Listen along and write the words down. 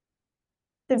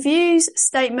The views,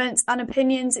 statements, and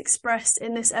opinions expressed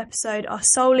in this episode are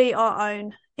solely our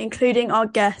own, including our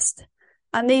guest,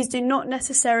 and these do not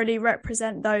necessarily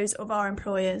represent those of our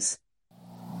employers.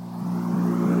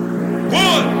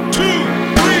 1, 2, 3,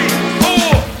 4.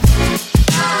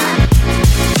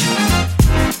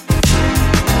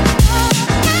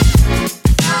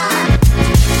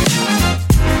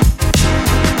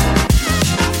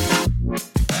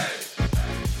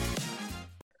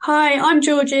 Hi, I'm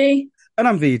Georgie. And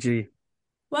I'm VG.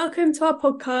 Welcome to our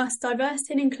podcast,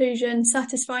 Diversity and Inclusion,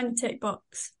 Satisfying the Tick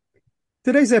Box.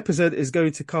 Today's episode is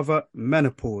going to cover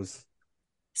menopause.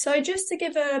 So just to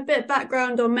give a bit of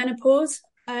background on menopause,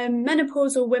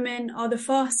 menopausal women are the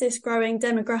fastest growing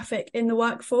demographic in the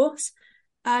workforce,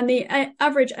 and the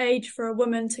average age for a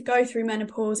woman to go through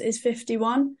menopause is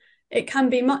 51. It can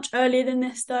be much earlier than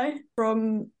this though,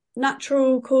 from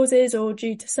natural causes or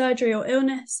due to surgery or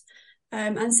illness,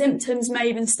 and symptoms may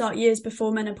even start years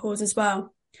before menopause as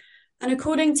well. And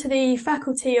according to the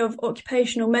Faculty of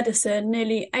Occupational Medicine,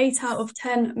 nearly 8 out of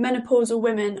 10 menopausal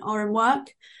women are in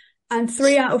work, and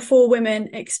 3 out of 4 women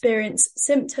experience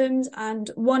symptoms, and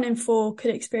 1 in 4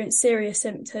 could experience serious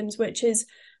symptoms, which is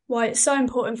why it's so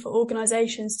important for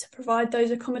organisations to provide those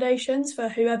accommodations for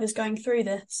whoever's going through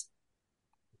this.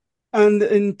 And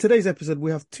in today's episode,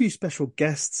 we have 2 special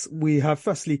guests. We have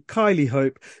firstly Kylie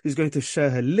Hope, who's going to share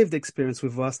her lived experience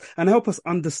with us and help us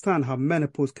understand how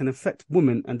menopause can affect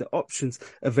women and the options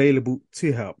available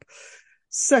to help.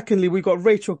 Secondly, we've got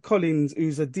Rachel Collins,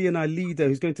 who's a D&I leader,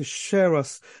 who's going to share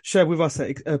with us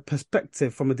a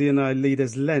perspective from a D&I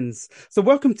leader's lens. So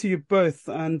welcome to you both.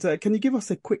 And can you give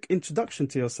us a quick introduction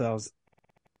to yourselves?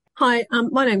 Hi,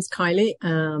 my name's Kylie,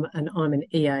 and I'm an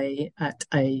EA at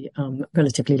a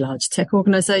relatively large tech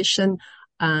organisation,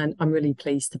 and I'm really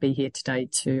pleased to be here today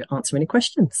to answer any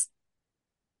questions.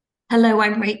 Hello,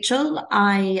 I'm Rachel.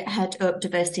 I head up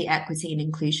diversity, equity and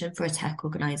inclusion for a tech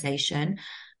organisation,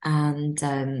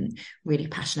 and really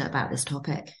passionate about this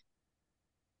topic.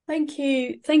 Thank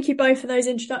you both for those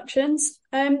introductions.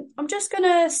 I'm just going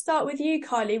to start with you,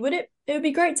 Kylie. It would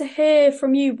be great to hear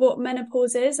from you what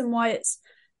menopause is and why it's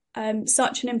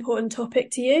such an important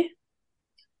topic to you?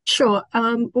 Sure.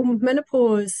 Well,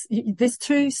 menopause, there's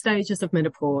 2 stages of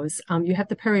menopause. You have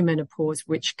the perimenopause,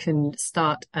 which can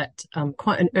start at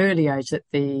quite an early age that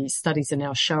the studies are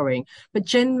now showing, but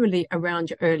generally around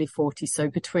your early 40s. So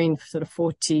between sort of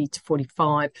 40 to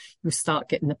 45, you'll start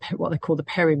getting what they call the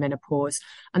perimenopause.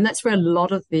 And that's where a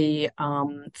lot of the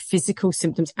physical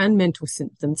symptoms and mental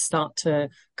symptoms start to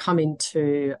come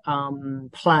into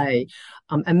play.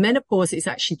 And menopause is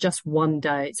actually just one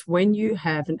day. It's when you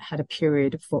haven't had a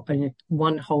period for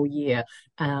 1 whole year.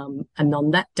 And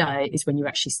on that day is when you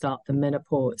actually start the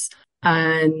menopause.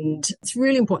 And it's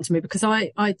really important to me because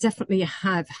I definitely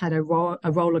have had a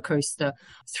roller coaster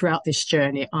throughout this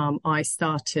journey. I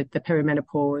started the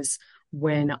perimenopause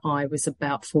when I was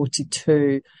about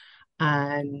 42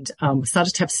 and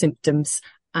started to have symptoms.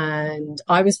 And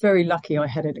I was very lucky. I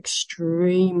had an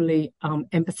extremely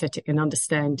empathetic and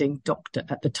understanding doctor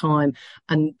at the time.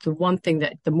 And the one thing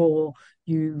that the more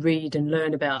you read and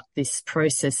learn about this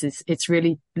process is it's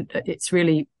really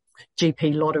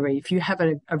GP lottery. If you have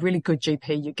a really good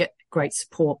GP, you get great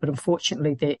support. But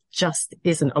unfortunately, there just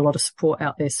isn't a lot of support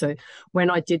out there. So when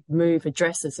I did move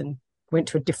addresses and went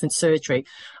to a different surgery,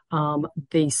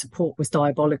 the support was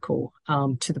diabolical,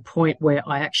 to the point where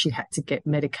I actually had to get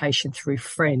medication through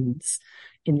friends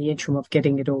in the interim of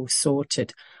getting it all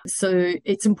sorted. So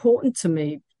it's important to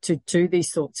me to do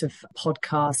these sorts of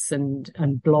podcasts and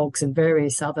blogs and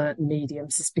various other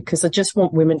mediums, is because I just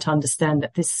want women to understand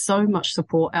that there's so much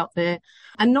support out there,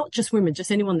 and not just women,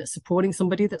 just anyone that's supporting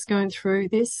somebody that's going through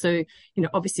this. So,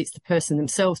 obviously it's the person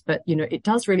themselves, but, it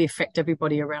does really affect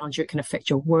everybody around you. It can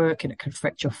affect your work and it can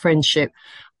affect your friendship.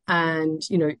 And,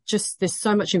 just there's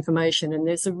so much information, and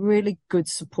there's a really good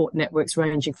support networks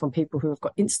ranging from people who have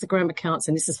got Instagram accounts,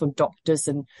 and this is from doctors,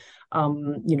 and,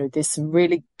 there's some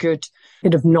really good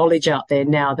bit of knowledge out there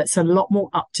now that's a lot more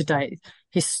up to date.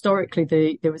 Historically,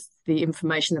 the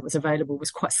information that was available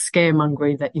was quite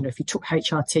scaremongering that, if you took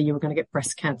HRT, you were going to get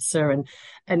breast cancer, and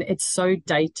it's so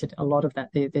dated, a lot of that.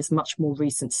 There's much more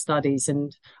recent studies,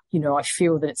 and, I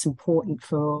feel that it's important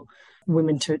for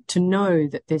women to know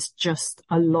that there's just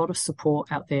a lot of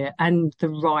support out there and the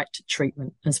right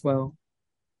treatment as well.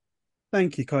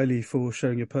 Thank you, Kylie, for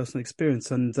sharing your personal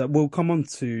experience. And we'll come on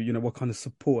to, what kind of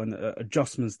support and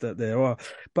adjustments that there are.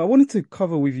 But I wanted to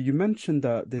cover with you, you mentioned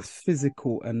that there's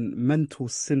physical and mental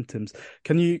symptoms.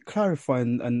 Can you clarify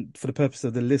and for the purpose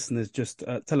of the listeners, just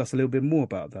tell us a little bit more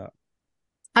about that?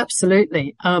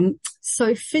 Absolutely.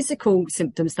 So physical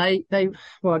symptoms,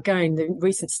 well, again, the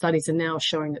recent studies are now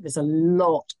showing that there's a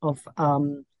lot of,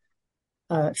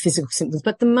 physical symptoms,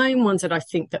 but the main ones that I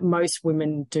think that most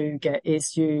women do get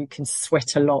is you can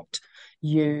sweat a lot.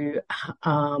 You,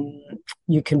 um,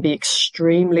 you can be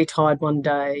extremely tired one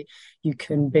day. You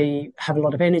can have a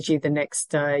lot of energy the next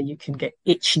day. You can get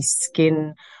itchy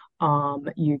skin.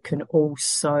 You can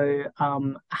also,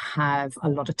 have a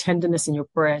lot of tenderness in your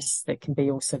breasts. There can be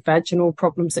also vaginal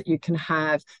problems that you can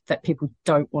have that people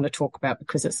don't want to talk about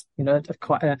because it's,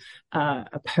 quite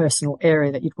a personal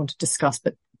area that you'd want to discuss.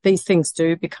 But these things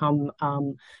do become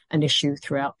an issue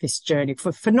throughout this journey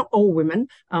for not all women.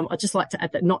 I'd just like to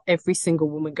add that not every single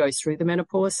woman goes through the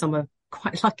menopause. Some are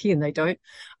quite lucky and they don't.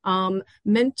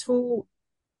 Mental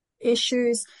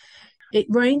issues, it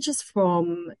ranges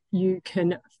from you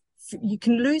can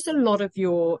lose a lot of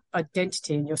your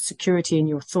identity and your security in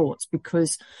your thoughts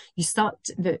because you start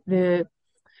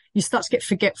you start to get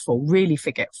forgetful, really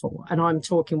forgetful. And I'm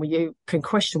talking where you can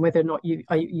question whether or not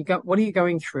what are you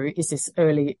going through? Is this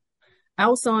early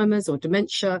Alzheimer's or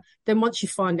dementia? Then once you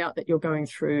find out that you're going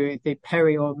through the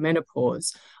peri or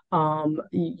menopause,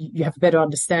 you have a better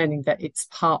understanding that it's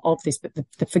part of this, but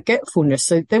the forgetfulness.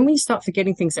 So then when you start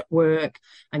forgetting things at work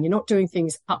and you're not doing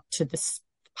things up to the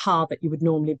par that you would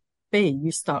normally be,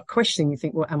 you start questioning. You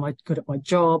think, well, am I good at my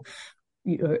job?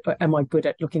 Am I good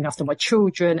at looking after my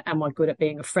children? Am I good at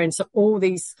being a friend? So all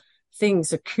these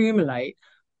things accumulate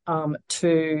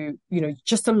to,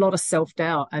 just a lot of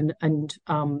self-doubt and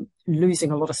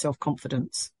losing a lot of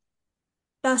self-confidence.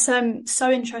 That's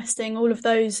so interesting, all of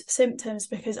those symptoms,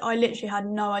 because I literally had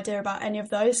no idea about any of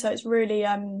those. So it's really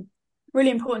really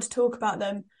important to talk about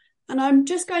them. And I'm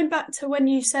just going back to when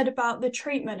you said about the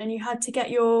treatment and you had to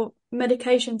get your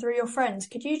medication through your friends.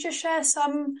 Could you just share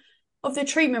some of the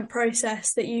treatment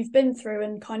process that you've been through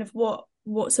and kind of what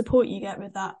support you get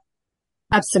with that?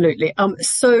 Absolutely.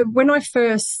 So when I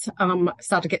first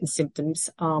started getting symptoms,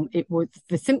 it was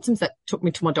the symptoms that took me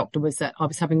to my doctor was that I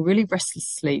was having really restless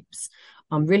sleeps.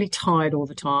 I'm really tired all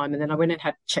the time. And then I went and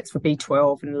had checks for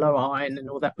B12 and low iron and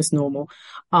all that was normal.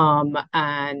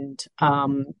 And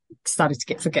started to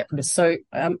get forgetfulness. So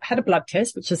had a blood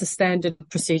test, which is a standard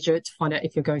procedure to find out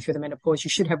if you're going through the menopause. You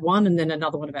should have one and then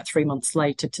another one about 3 months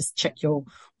later to check your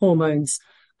hormones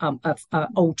are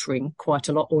altering quite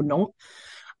a lot or not.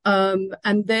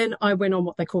 And then I went on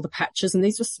what they call the patches, and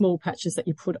these were small patches that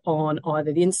you put on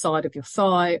either the inside of your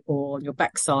thigh or your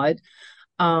backside.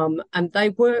 And they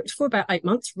worked for about 8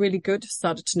 months, really good,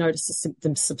 started to notice the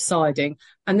symptoms subsiding.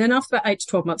 And then after about 8 to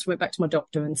 12 months, I went back to my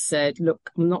doctor and said,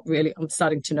 look, I'm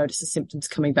starting to notice the symptoms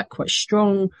coming back quite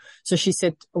strong. So she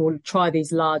said, well, try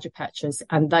these larger patches.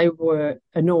 And they were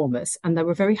enormous and they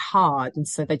were very hard. And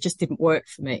so they just didn't work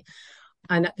for me.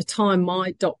 And at the time,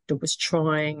 my doctor was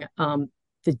trying,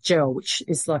 the gel, which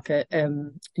is like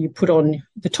you put on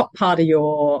the top part of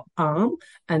your arm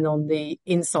and on the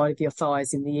inside of your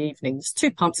thighs in the evenings.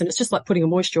 2 pumps, and it's just like putting a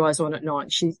moisturizer on at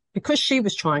night. Because she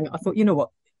was trying it, I thought, you know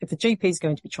what? If the GP is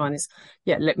going to be trying this,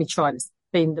 yeah, let me try this.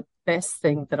 Been the best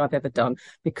thing that I've ever done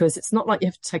because it's not like you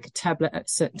have to take a tablet at a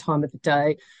certain time of the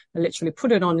day. I literally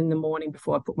put it on in the morning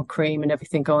before I put my cream and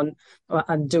everything on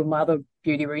and do my other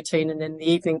beauty routine. And then in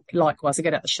the evening, likewise, I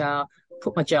get out the shower,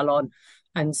 put my gel on.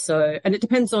 And it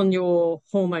depends on your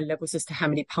hormone levels as to how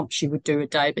many pumps you would do a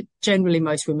day. But generally,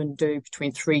 most women do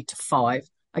between 3 to 5,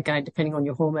 again, depending on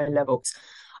your hormone levels.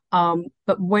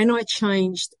 But when I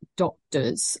changed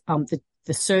doctors,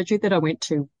 the surgery that I went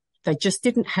to, they just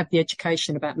didn't have the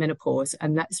education about menopause.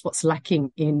 And that's what's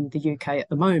lacking in the UK at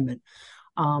the moment,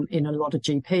 in a lot of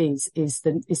GPs is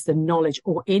the knowledge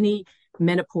or any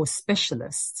menopause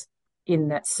specialist in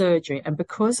that surgery. And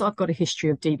because I've got a history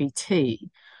of DVT,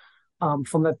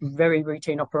 from a very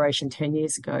routine operation 10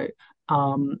 years ago,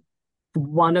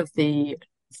 one of the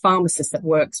pharmacists that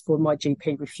works for my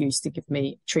GP refused to give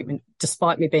me treatment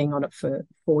despite me being on it for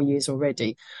 4 years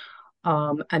already.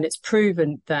 And it's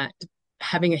proven that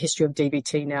having a history of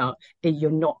DVT now,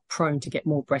 you're not prone to get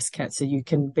more breast cancer. You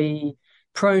can be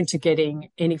prone to getting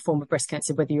any form of breast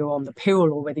cancer, whether you're on the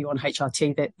pill or whether you're on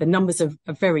HRT. That the numbers are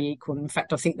very equal. In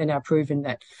fact, I think they're now proven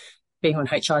that being on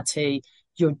HRT,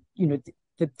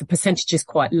 the percentage is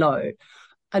quite low.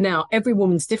 And now every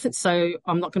woman's different. So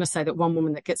I'm not going to say that one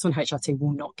woman that gets on HRT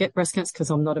will not get breast cancer because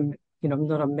I'm not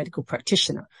a medical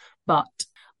practitioner. But,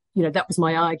 that was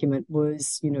my argument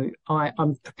was,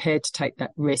 I'm prepared to take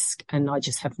that risk and I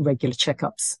just have regular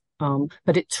checkups.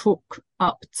 But it took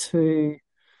up to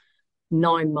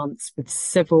 9 months with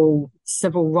several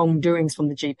wrongdoings from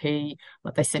the GP.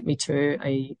 Like they sent me to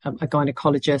a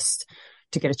gynecologist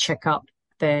to get a checkup.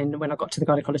 Then when I got to the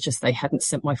gynecologist, they hadn't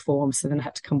sent my form, so then I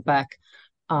had to come back.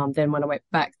 Then when I went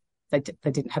back, they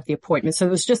didn't have the appointment. So it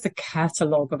was just a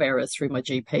catalogue of errors through my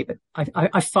GP. But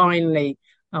I finally,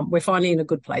 we're finally in a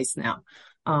good place now.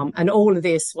 And all of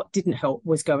this, what didn't help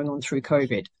was going on through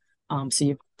COVID.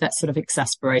 So that sort of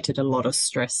exacerbated a lot of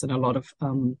stress and a lot of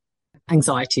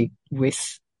anxiety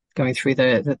with going through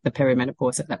the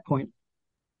perimenopause at that point.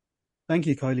 Thank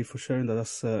you, Kylie, for sharing that.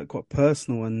 That's quite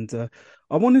personal. And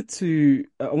I wanted to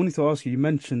ask you, you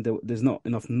mentioned that there's not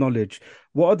enough knowledge.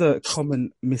 What are the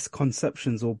common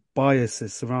misconceptions or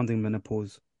biases surrounding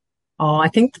menopause? Oh, I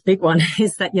think the big one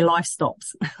is that your life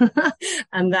stops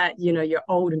and that, you're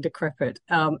old and decrepit,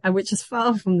 and which is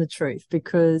far from the truth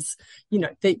because,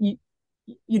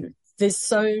 there's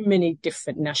so many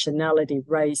different nationality,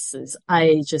 races,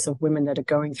 ages of women that are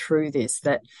going through this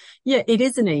that, it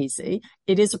isn't easy.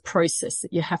 It is a process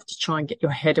that you have to try and get your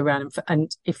head around.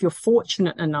 And if you're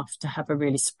fortunate enough to have a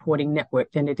really supporting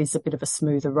network, then it is a bit of a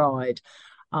smoother ride.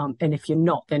 And if you're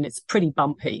not, then it's pretty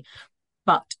bumpy.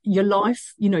 But your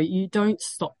life, you don't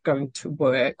stop going to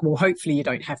work. Well, hopefully you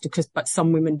don't have to, but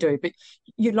some women do. But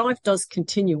your life does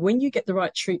continue when you get the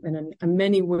right treatment. And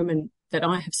many women that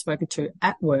I have spoken to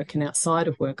at work and outside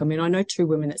of work, I mean, I know 2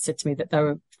 women that said to me that they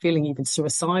were feeling even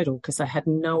suicidal because they had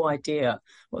no idea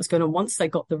what was going on. Once they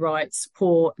got the right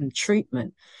support and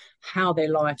treatment, how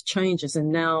their life changes.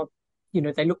 And now,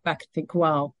 they look back and think,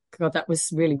 wow, God, that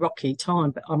was really rocky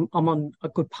time, but I'm on a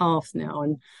good path now.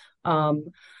 And,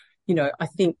 I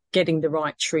think getting the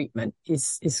right treatment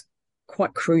is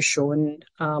quite crucial. And,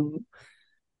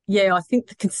 I think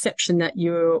the conception that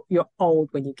you're old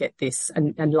when you get this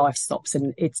and life stops,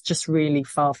 and it's just really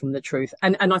far from the truth.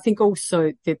 And I think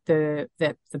also that the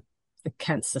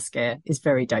cancer scare is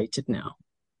very dated now.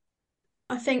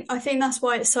 I think that's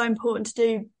why it's so important to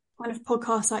do kind of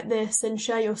podcasts like this and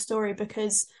share your story,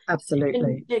 because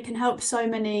absolutely it can help so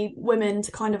many women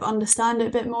to kind of understand it a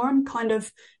bit more and kind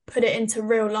of put it into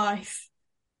real life.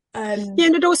 And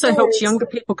it also helps younger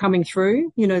people coming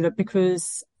through, that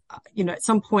because at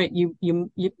some point you're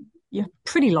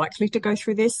pretty likely to go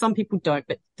through this. Some people don't,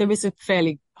 but there is a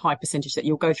fairly high percentage that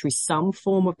you'll go through some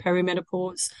form of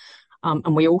perimenopause.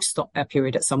 And we all stop our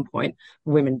period at some point.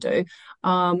 Women do.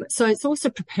 So it's also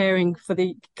preparing for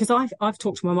because I've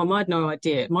talked to my mum. I had no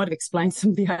idea. It might have explained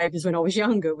some behaviours when I was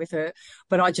younger with her,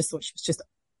 but I just thought she was just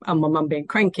my mum being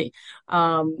cranky,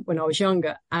 when I was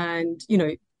younger. And,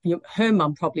 her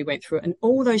mum probably went through it, and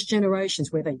all those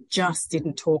generations where they just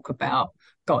didn't talk about,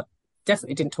 God,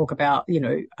 definitely didn't talk about,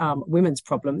 women's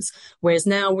problems. Whereas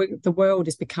now the world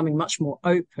is becoming much more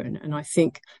open. And I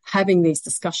think having these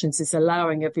discussions is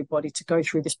allowing everybody to go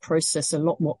through this process a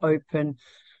lot more open,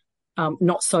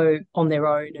 not so on their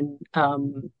own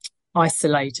and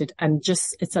isolated. And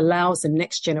just it allows the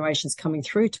next generations coming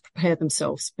through to prepare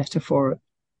themselves better for it.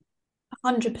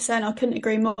 100%. I couldn't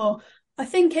agree more. I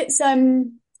think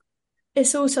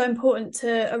it's also important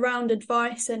to around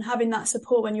advice and having that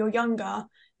support when you're younger.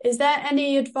 Is there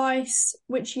any advice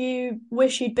which you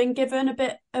wish you'd been given a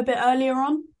bit earlier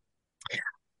on?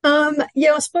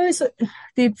 I suppose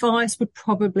the advice would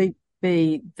probably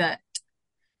be that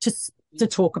just to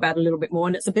talk about a little bit more.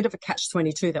 And it's a bit of a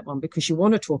catch-22, that one, because you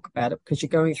want to talk about it because you're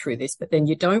going through this, but then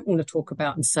you don't want to talk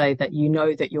about and say that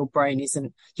that your brain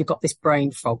isn't, you've got this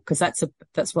brain fog, because that's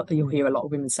what you'll hear a lot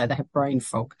of women say, they have brain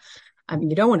fog. I mean,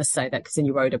 you don't want to say that because then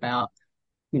you wrote about,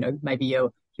 maybe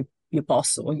your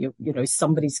boss or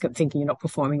somebody's thinking you're not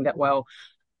performing that well.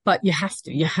 But you have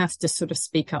to sort of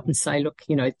speak up and say, look,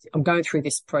 I'm going through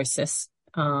this process,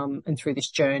 and through this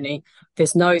journey.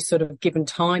 There's no sort of given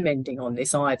time ending on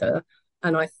this either.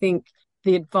 And I think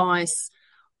the advice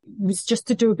was just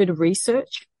to do a bit of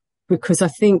research, because I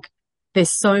think there's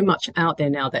so much out there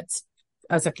now that's,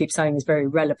 as I keep saying, is very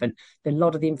relevant. A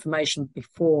lot of the information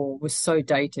before was so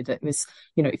dated. It was,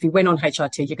 if you went on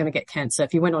HRT, you're going to get cancer.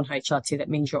 If you went on HRT, that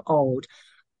means you're old.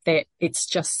 It's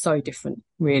just so different,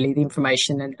 really. The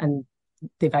information and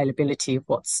the availability of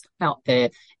what's out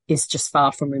there is just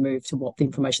far from removed to what the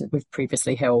information that we've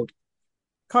previously held.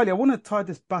 Kylie, I want to tie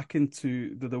this back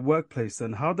into the workplace.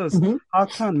 And how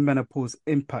can menopause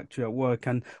impact you at work,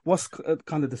 and what's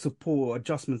kind of the support or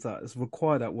adjustments that is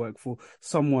required at work for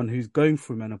someone who's going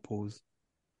through menopause?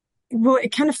 Well,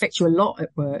 it can affect you a lot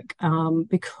at work,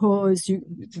 because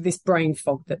this brain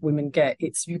fog that women get,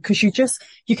 it's because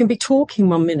you can be talking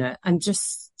 1 minute and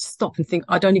just stop and think,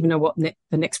 I don't even know what the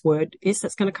next word is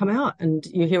that's going to come out. And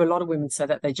you hear a lot of women say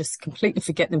that they just completely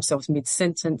forget themselves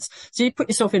mid-sentence. So you put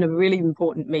yourself in a really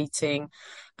important meeting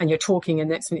and you're talking, and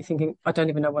next minute thinking, I don't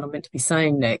even know what I'm meant to be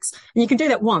saying next. And you can do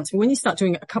that once, but when you start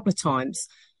doing it a couple of times,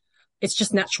 it's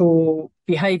just natural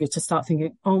behavior to start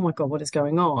thinking, oh my God, what is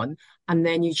going on? And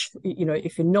then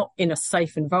if you're not in a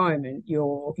safe environment,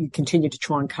 you continue to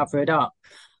try and cover it up.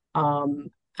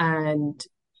 And,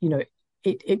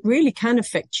 it really can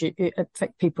affect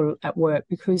people at work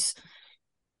because,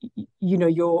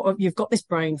 you've got this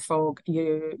brain fog,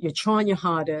 you're trying your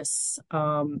hardest.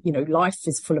 Life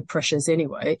is full of pressures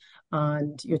anyway,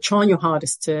 and you're trying your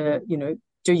hardest to,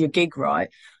 do your gig right.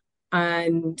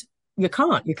 And you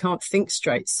can't think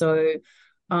straight. So,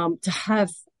 to have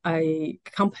a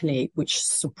company which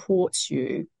supports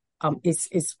you,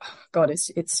 is God,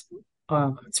 it's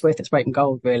worth its weight in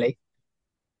gold, really.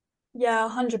 Yeah,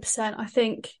 100%. I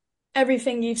think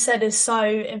everything you've said is so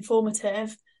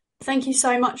informative. Thank you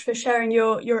so much for sharing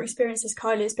your experiences,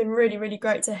 Kylie. It's been really, really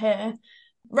great to hear.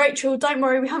 Rachel, don't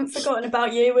worry, we haven't forgotten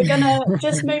about you. We're gonna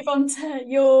just move on to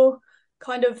your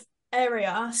kind of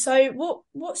area. So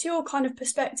what's your kind of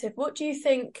perspective? What do you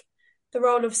think the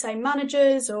role of, say,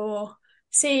 managers or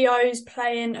CEOs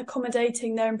play in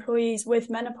accommodating their employees with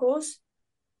menopause?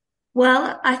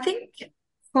 Well, I think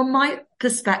from my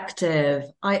perspective,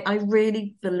 I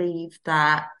really believe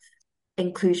that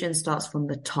inclusion starts from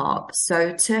the top.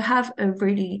 So to have a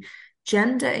really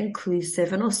gender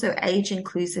inclusive and also age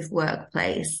inclusive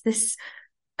workplace, this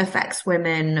affects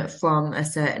women from a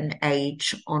certain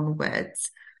age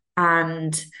onwards.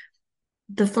 And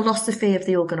the philosophy of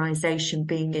the organization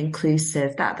being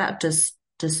inclusive, that does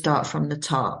start from the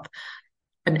top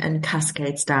and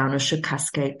cascades down, or should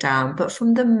cascade down. But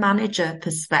from the manager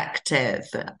perspective,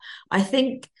 I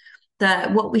think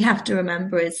that what we have to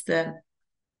remember is that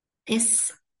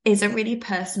this is a really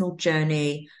personal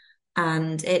journey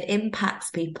and it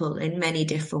impacts people in many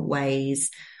different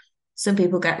ways. Some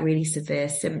people get really severe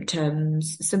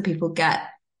symptoms. Some people get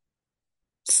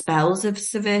spells of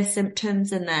severe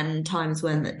symptoms and then times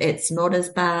when it's not as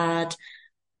bad.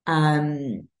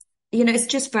 It's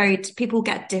just people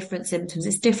get different symptoms.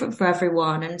 It's different for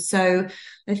everyone. And so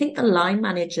I think the line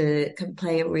manager can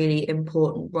play a really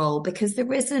important role because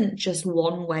there isn't just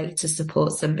one way to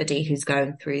support somebody who's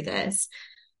going through this.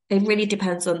 It really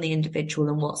depends on the individual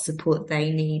and what support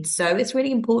they need. So it's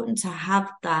really important to have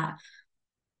that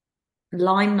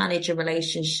line manager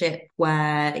relationship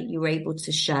where you're able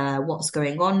to share what's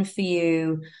going on for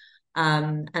you.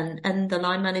 And the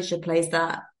line manager plays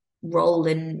that role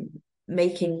in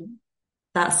making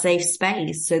that safe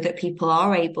space so that people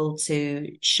are able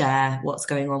to share what's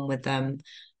going on with them,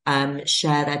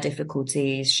 share their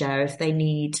difficulties, share if they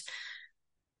need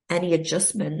any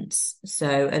adjustments.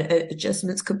 So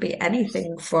adjustments could be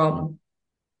anything from,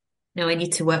 I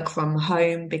need to work from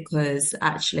home because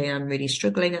actually I'm really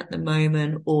struggling at the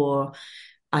moment, or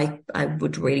I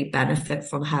would really benefit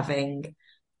from having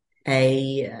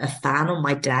a fan on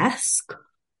my desk.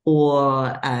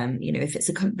 Or, if it's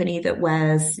a company that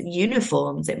wears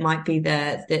uniforms, it might be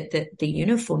the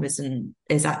uniform is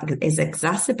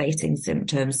exacerbating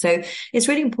symptoms. So it's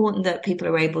really important that people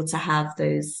are able to have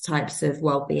those types of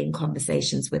well-being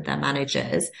conversations with their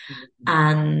managers,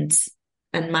 and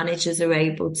managers are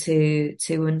able to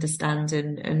understand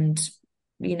and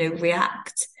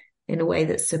react in a way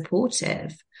that's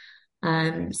supportive.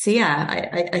 So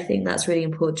yeah, I think that's really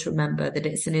important to remember, that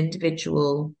it's an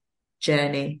individual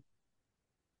journey.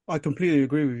 I completely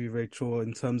agree with you, Rachel,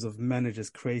 in terms of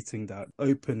managers creating that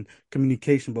open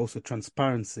communication, but also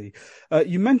transparency.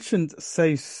 You mentioned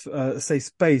safe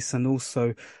space and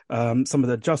also some of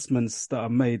the adjustments that are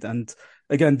made. And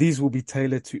again, these will be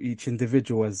tailored to each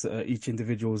individual as each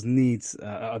individual's needs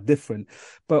are different.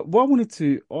 But what I wanted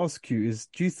to ask you is,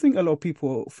 do you think a lot of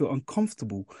people feel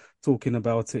uncomfortable talking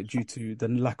about it due to the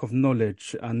lack of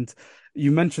knowledge? And you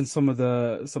mentioned some of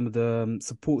the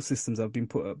support systems that have been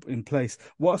put up in place.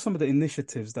 What are some of the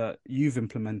initiatives that you've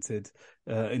implemented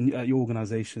at your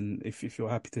organization, if you're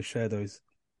happy to share those?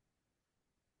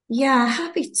 Yeah,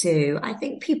 happy to. I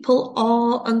think people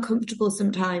are uncomfortable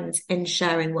sometimes in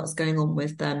sharing what's going on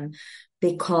with them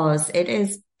because it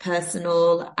is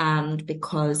personal and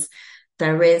because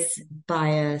there is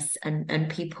bias, and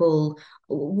people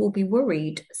will be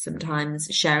worried sometimes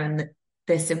sharing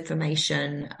this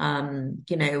information.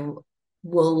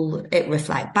 Will it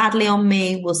reflect badly on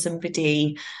me? Will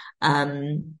somebody,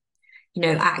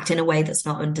 act in a way that's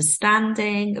not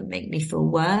understanding and make me feel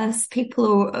worse?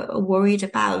 People are worried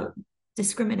about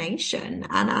discrimination.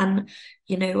 And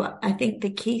I think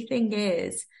the key thing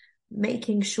is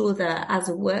making sure that as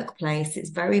a workplace,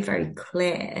 it's very, very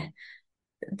clear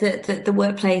that the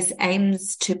workplace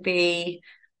aims to be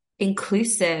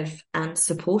inclusive and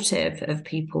supportive of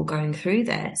people going through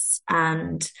this.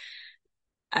 And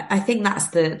I think that's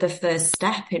the first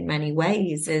step in many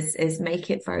ways, is make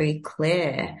it very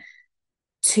clear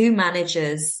to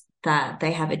managers that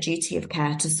they have a duty of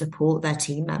care to support their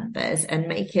team members and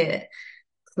make it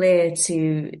clear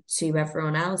to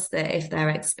everyone else that if they're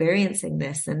experiencing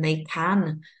this, then they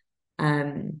can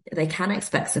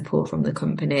expect support from the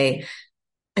company.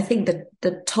 I think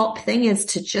the top thing is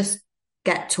to just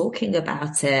get talking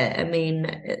about it. I mean,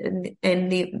 in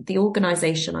the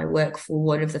organization I work for,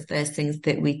 one of the first things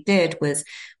that we did was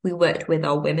we worked with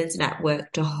our women's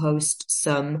network to host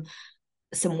some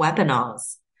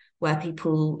webinars where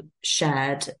people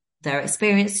shared their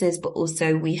experiences, but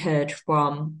also we heard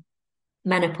from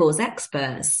menopause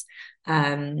experts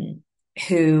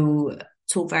who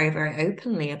talk very, very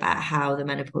openly about how the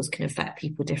menopause can affect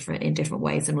people in different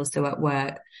ways and also at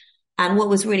work. And what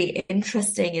was really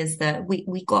interesting is that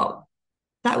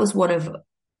that was one of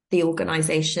the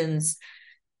organization's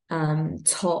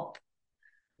top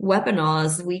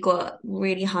webinars. We got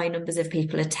really high numbers of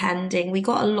people attending. We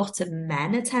got a lot of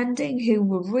men attending who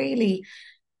were really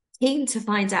keen to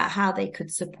find out how they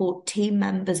could support team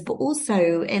members, but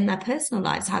also in their personal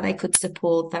lives, how they could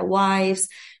support their wives.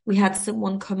 We had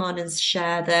someone come on and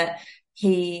share that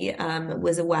he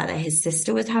was aware that his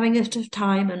sister was having a tough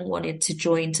time and wanted to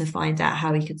join to find out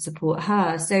how he could support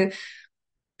her. So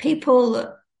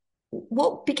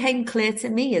what became clear to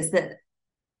me is that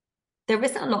there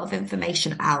isn't a lot of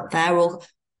information out there, or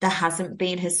there hasn't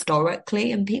been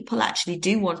historically, and people actually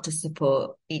do want to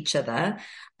support each other,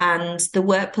 and the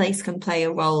workplace can play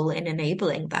a role in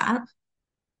enabling that.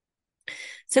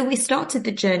 So we started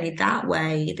the journey that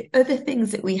way. The other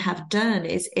things that we have done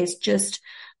is just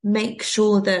make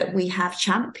sure that we have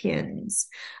champions,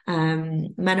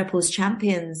 menopause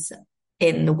champions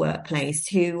in the workplace,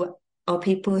 who are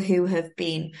people who have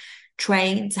been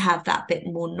trained to have that bit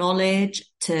more knowledge,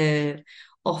 to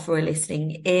offer a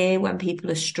listening ear when people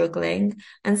are struggling,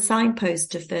 and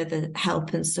signpost to further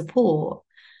help and support.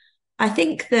 I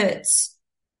think that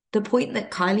the point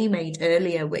that Kylie made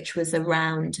earlier, which was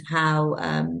around how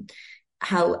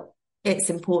it's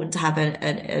important to have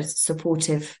a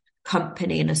supportive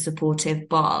company and a supportive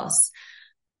boss,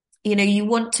 you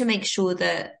want to make sure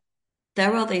that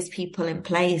there are those people in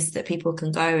place that people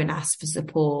can go and ask for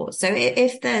support. So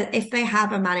if they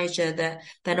have a manager that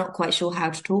they're not quite sure how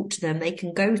to talk to them, they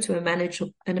can go to a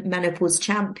menopause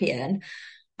champion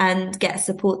and get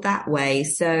support that way.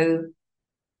 So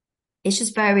it's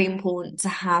just very important to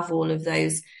have all of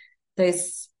those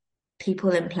people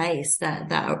in place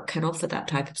that can offer that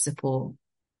type of support.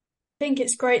 I think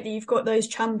it's great that you've got those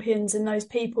champions and those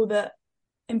people that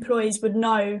employees would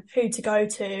know who to go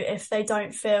to if they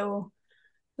don't feel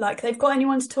like they've got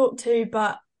anyone to talk to.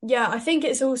 But yeah, I think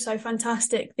it's also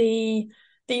fantastic that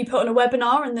you put on a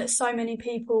webinar and that so many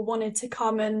people wanted to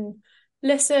come and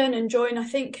listen and join. I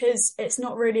think because it's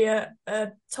not really a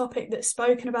topic that's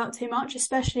spoken about too much,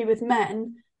 especially with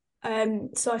men.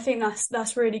 So I think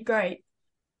that's really great.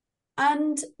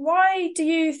 And why do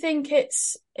you think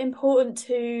it's important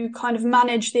to kind of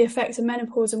manage the effects of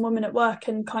menopause on women at work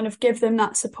and kind of give them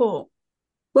that support?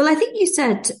 Well, I think you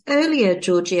said earlier,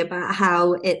 Georgie, about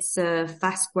how it's a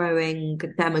fast-growing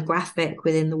demographic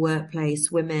within the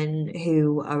workplace, women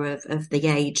who are of the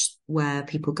age where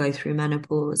people go through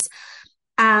menopause.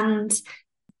 And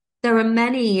there are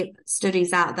many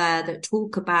studies out there that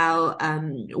talk about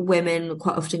women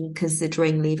quite often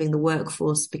considering leaving the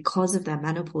workforce because of their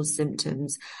menopause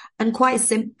symptoms. And quite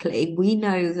simply, we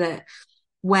know that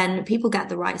when people get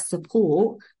the right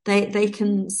support, they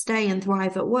can stay and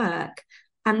thrive at work.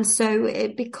 And so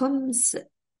it becomes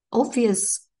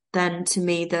obvious then to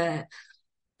me that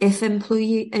if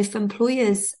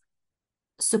employers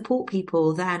support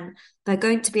people, then they're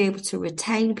going to be able to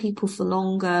retain people for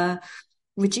longer,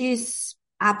 reduce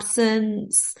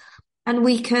absence, and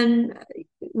we can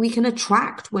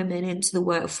attract women into the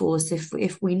workforce if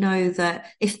they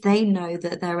know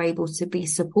that they're able to be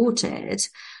supported.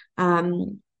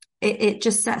 It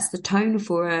just sets the tone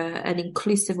for an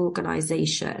inclusive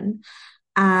organization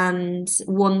and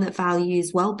one that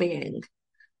values well-being.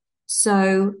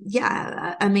 So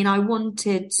yeah, I mean, I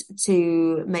wanted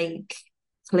to make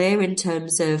clear in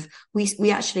terms of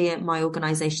we actually at my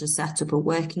organization set up a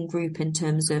working group in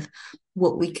terms of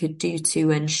what we could do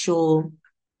to ensure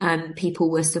people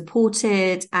were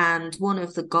supported. And one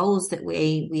of the goals that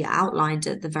we outlined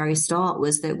at the very start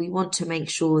was that we want to make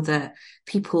sure that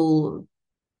people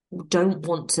don't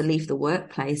want to leave the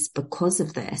workplace because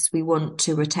of this. We want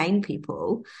to retain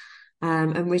people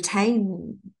and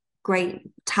retain great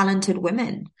talented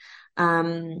women.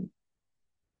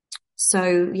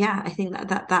 So yeah, I think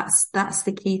that's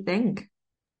the key thing.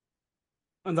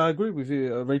 And I agree with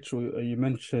you, Rachel. You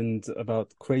mentioned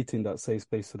about creating that safe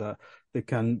space so that they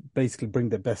can basically bring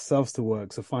their best selves to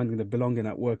work. So finding the belonging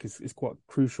at work is quite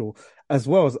crucial, as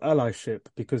well as allyship,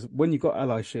 because when you got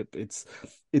allyship,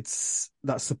 it's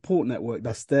that support network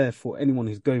that's there for anyone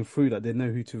who's going through that. They know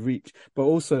who to reach, but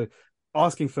also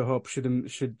asking for help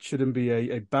shouldn't be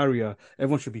a barrier.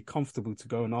 Everyone should be comfortable to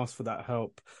go and ask for that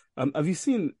help. Have you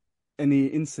seen any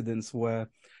incidents where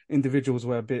individuals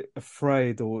were a bit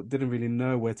afraid or didn't really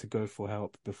know where to go for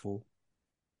help before?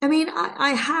 I mean, I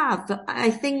have. I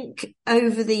think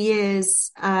over the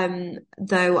years,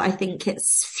 though, I think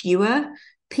it's fewer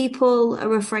people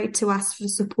are afraid to ask for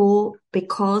support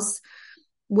because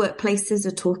workplaces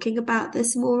are talking about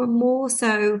this more and more.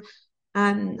 So,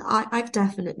 I've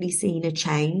definitely seen a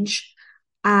change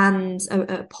and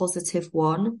a positive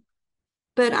one.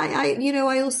 But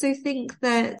I also think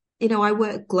that, I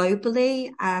work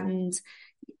globally and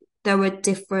there are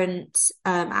different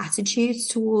attitudes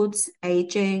towards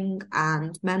aging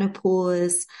and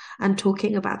menopause and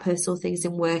talking about personal things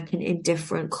in work in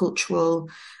different cultural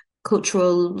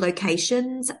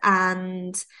locations.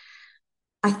 And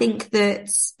I think that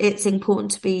it's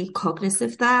important to be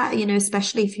cognizant of that,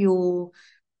 especially if you're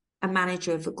a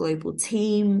manager of a global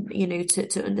team,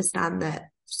 to understand that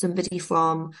somebody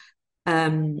from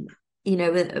um,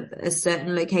 a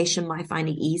certain location might find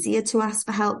it easier to ask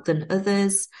for help than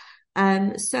others.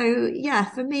 So yeah,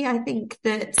 for me, I think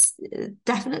that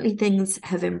definitely things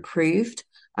have improved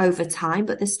over time,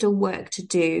 but there's still work to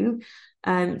do,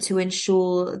 to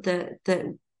ensure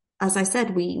that, as I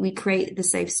said, we create the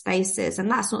safe spaces, and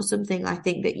that's not something I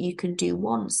think that you can do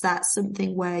once. That's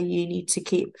something where you need to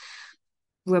keep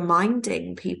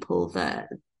reminding people that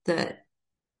the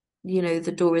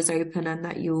door is open and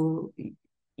that you're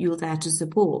there to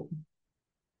support.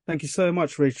 Thank you so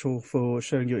much, Rachel, for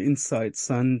sharing your insights.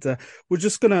 And we're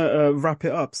just going to wrap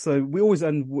it up. So we always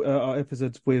end our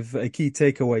episodes with a key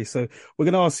takeaway. So we're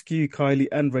going to ask you, Kylie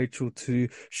and Rachel, to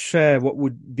share what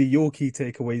would be your key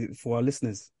takeaway for our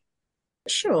listeners.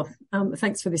 Sure.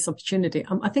 Thanks for this opportunity.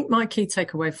 I think my key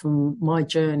takeaway from my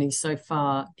journey so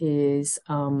far is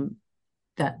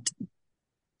that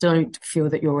don't feel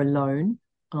that you're alone.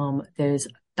 There's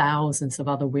thousands of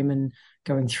other women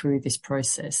going through this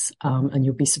process, and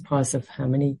you'll be surprised of how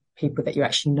many people that you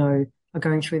actually know are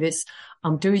going through this.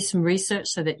 Do some research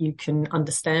so that you can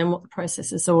understand what the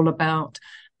process is all about,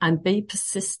 and be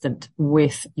persistent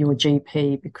with your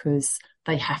GP because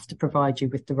they have to provide you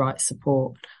with the right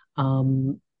support.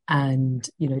 And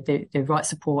the right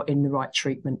support in the right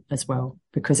treatment as well,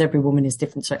 because every woman is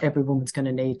different. So every woman's going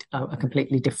to need a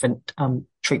completely different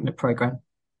treatment program.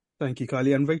 Thank you,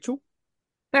 Kylie and Rachel.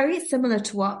 Very similar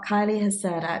to what Kylie has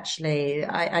said, actually.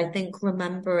 I think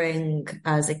remembering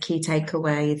as a key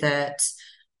takeaway that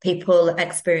people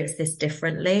experience this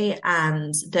differently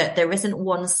and that there isn't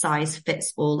one size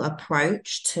fits all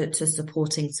approach to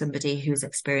supporting somebody who's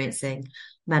experiencing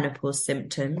menopause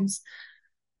symptoms.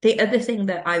 The other thing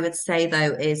that I would say,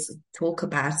 though, is talk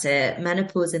about it.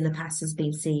 Menopause in the past has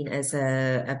been seen as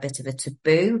a bit of a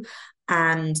taboo.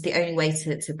 And the only way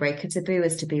to break a taboo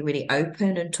is to be really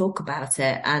open and talk about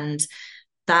it. And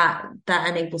that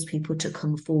enables people to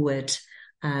come forward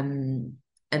and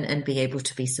be able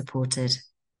to be supported.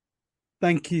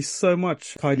 Thank you so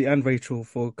much, Kylie and Rachel,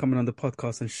 for coming on the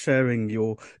podcast and sharing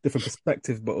your different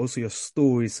perspectives, but also your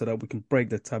stories so that we can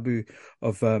break the taboo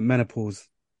of menopause.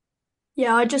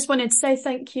 Yeah, I just wanted to say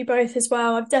thank you both as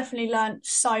well. I've definitely learnt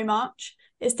so much.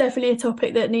 It's definitely a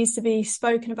topic that needs to be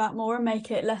spoken about more and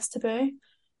make it less taboo.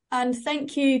 And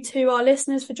thank you to our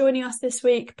listeners for joining us this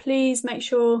week. Please make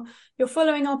sure you're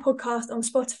following our podcast on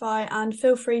Spotify and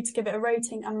feel free to give it a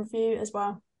rating and review as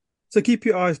well. So keep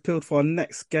your eyes peeled for our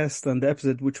next guest and the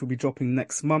episode which will be dropping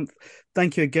next month.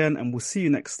 Thank you again, and we'll see you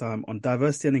next time on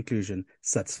Diversity and Inclusion,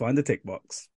 Satisfying the Tick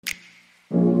Box.